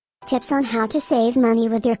Tips on how to save money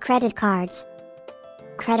with your credit cards.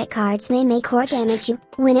 Credit cards may make or damage you.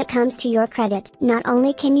 When it comes to your credit, not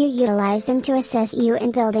only can you utilize them to assist you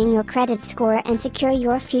in building your credit score and secure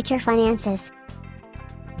your future finances,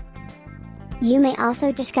 you may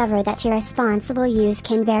also discover that irresponsible use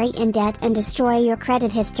can bury in debt and destroy your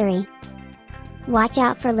credit history. Watch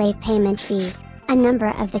out for late payment fees. A number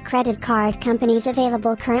of the credit card companies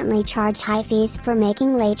available currently charge high fees for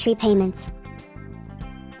making late repayments.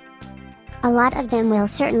 A lot of them will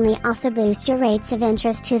certainly also boost your rates of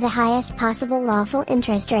interest to the highest possible lawful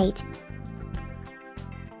interest rate.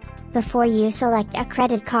 Before you select a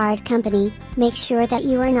credit card company, make sure that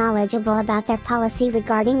you are knowledgeable about their policy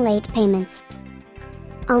regarding late payments.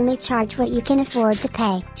 Only charge what you can afford to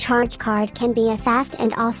pay. Charge card can be a fast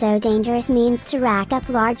and also dangerous means to rack up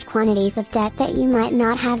large quantities of debt that you might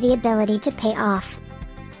not have the ability to pay off.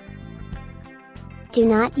 Do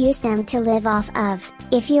not use them to live off of,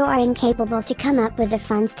 if you are incapable to come up with the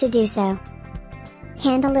funds to do so.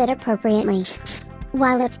 Handle it appropriately.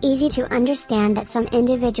 While it's easy to understand that some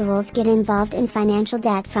individuals get involved in financial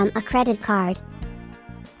debt from a credit card,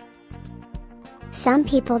 some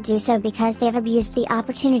people do so because they've abused the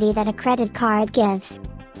opportunity that a credit card gives.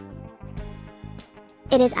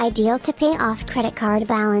 It is ideal to pay off credit card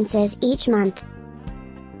balances each month.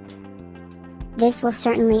 This will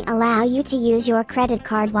certainly allow you to use your credit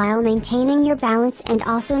card while maintaining your balance and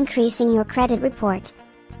also increasing your credit report.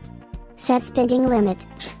 Set spending limit.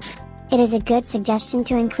 It is a good suggestion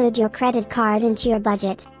to include your credit card into your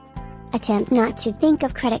budget. Attempt not to think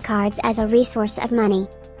of credit cards as a resource of money.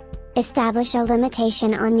 Establish a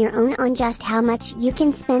limitation on your own on just how much you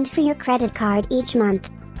can spend for your credit card each month.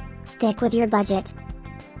 Stick with your budget.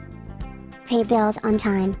 Pay bills on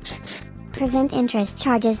time. Prevent interest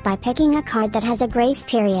charges by picking a card that has a grace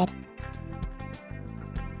period.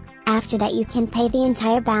 After that, you can pay the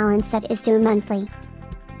entire balance that is due monthly.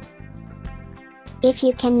 If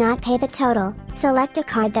you cannot pay the total, select a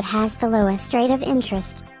card that has the lowest rate of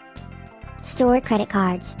interest. Store credit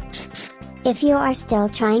cards. If you are still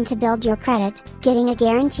trying to build your credit, getting a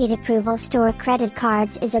guaranteed approval store credit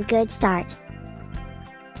cards is a good start.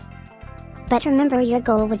 But remember your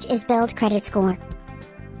goal, which is build credit score.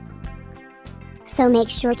 So make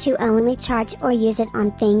sure to only charge or use it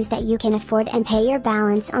on things that you can afford and pay your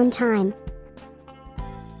balance on time.